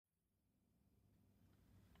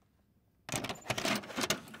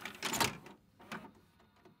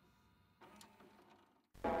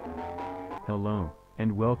Hello,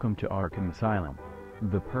 and welcome to Arkham Asylum.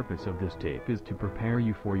 The purpose of this tape is to prepare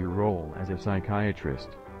you for your role as a psychiatrist,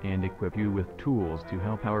 and equip you with tools to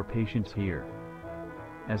help our patients here.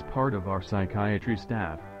 As part of our psychiatry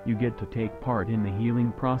staff, you get to take part in the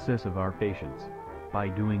healing process of our patients. By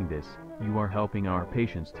doing this, you are helping our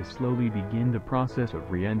patients to slowly begin the process of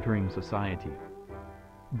re-entering society.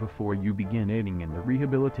 Before you begin aiding in the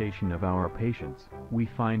rehabilitation of our patients, we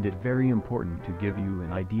find it very important to give you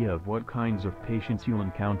an idea of what kinds of patients you'll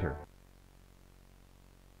encounter.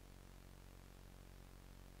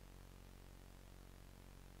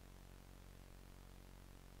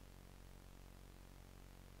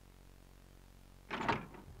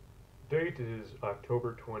 Date is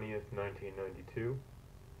October 20th, 1992.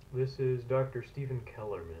 This is Dr. Stephen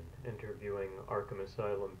Kellerman interviewing Arkham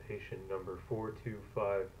Asylum patient number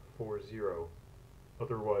 42540,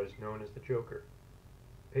 otherwise known as the Joker.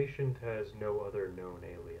 Patient has no other known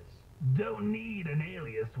alias. Don't need an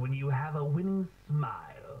alias when you have a winning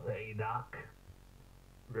smile, eh, Doc?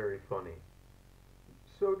 Very funny.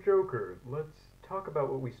 So, Joker, let's talk about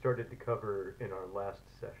what we started to cover in our last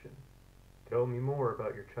session. Tell me more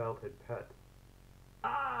about your childhood pet.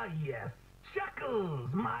 Ah, yes. Chuckles,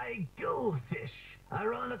 my goldfish.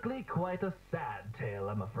 Ironically, quite a sad tale,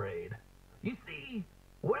 I'm afraid. You see,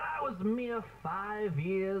 when I was mere 5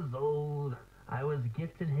 years old, I was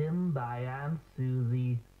gifted him by Aunt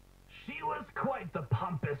Susie. She was quite the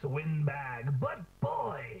pompous windbag, but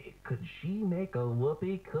boy, could she make a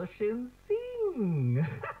whoopee cushion sing.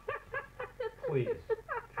 Please,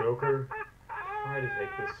 Joker, try to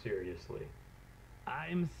take this seriously.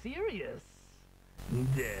 I'm serious.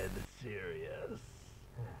 Dead serious.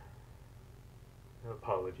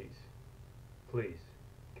 Apologies. Please,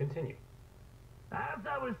 continue. As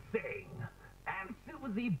I was saying, Aunt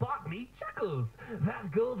Susie bought me Chuckles.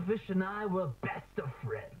 That goldfish and I were best of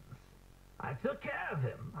friends. I took care of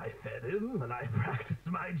him, I fed him, and I practiced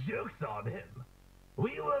my jokes on him.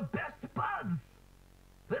 We were best buds.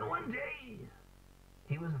 Then one day,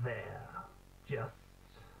 he was there, just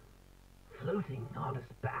floating on his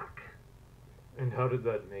back. And how did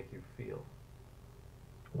that make you feel?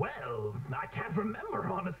 Well, I can't remember,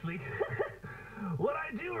 honestly. What I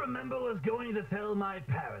do remember was going to tell my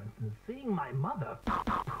parents and seeing my mother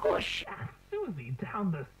push Aunt Susie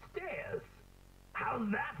down the stairs. How's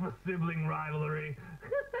that for sibling rivalry?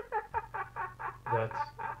 That's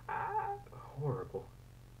horrible.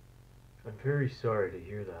 I'm very sorry to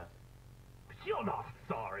hear that. But you're not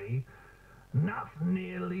sorry. Not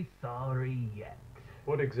nearly sorry yet.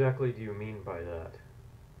 What exactly do you mean by that?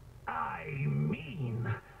 I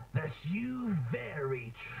mean that you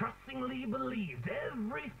very trustingly believed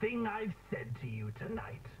everything I've said to you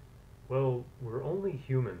tonight. Well, we're only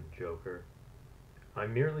human, Joker.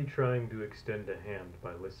 I'm merely trying to extend a hand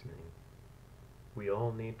by listening. We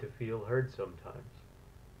all need to feel heard sometimes.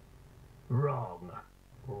 Wrong.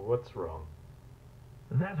 What's wrong?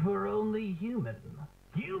 That we're only human.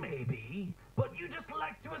 You may be, but you just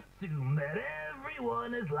like to assume that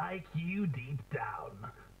everyone is like you deep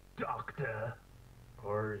down, Doctor.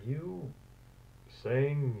 Are you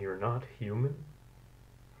saying you're not human?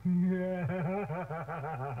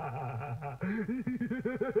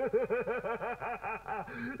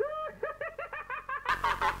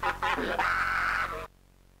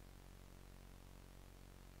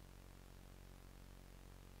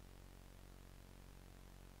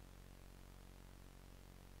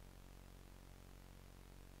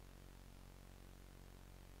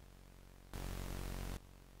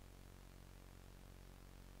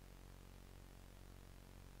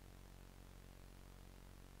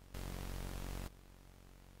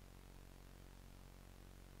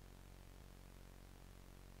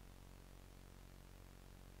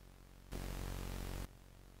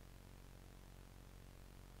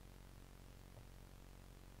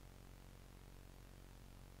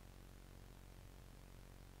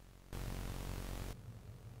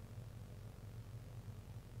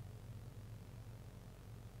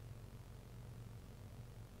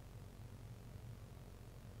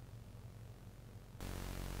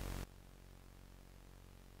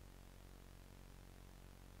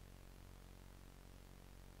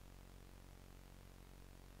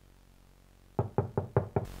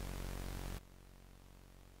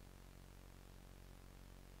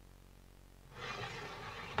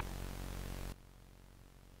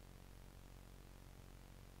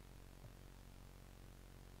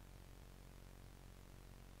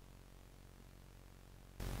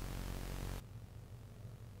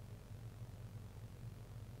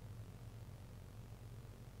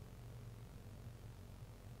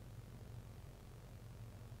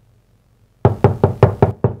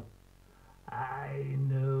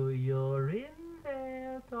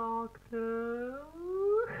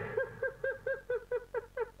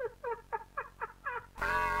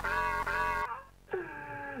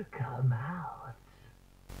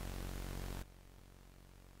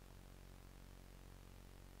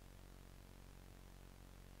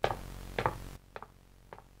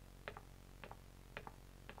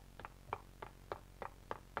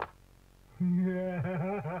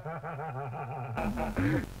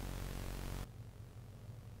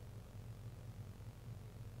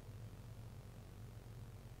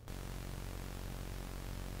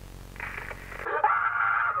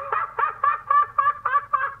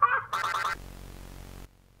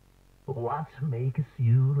 What makes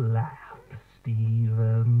you laugh,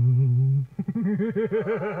 Steven?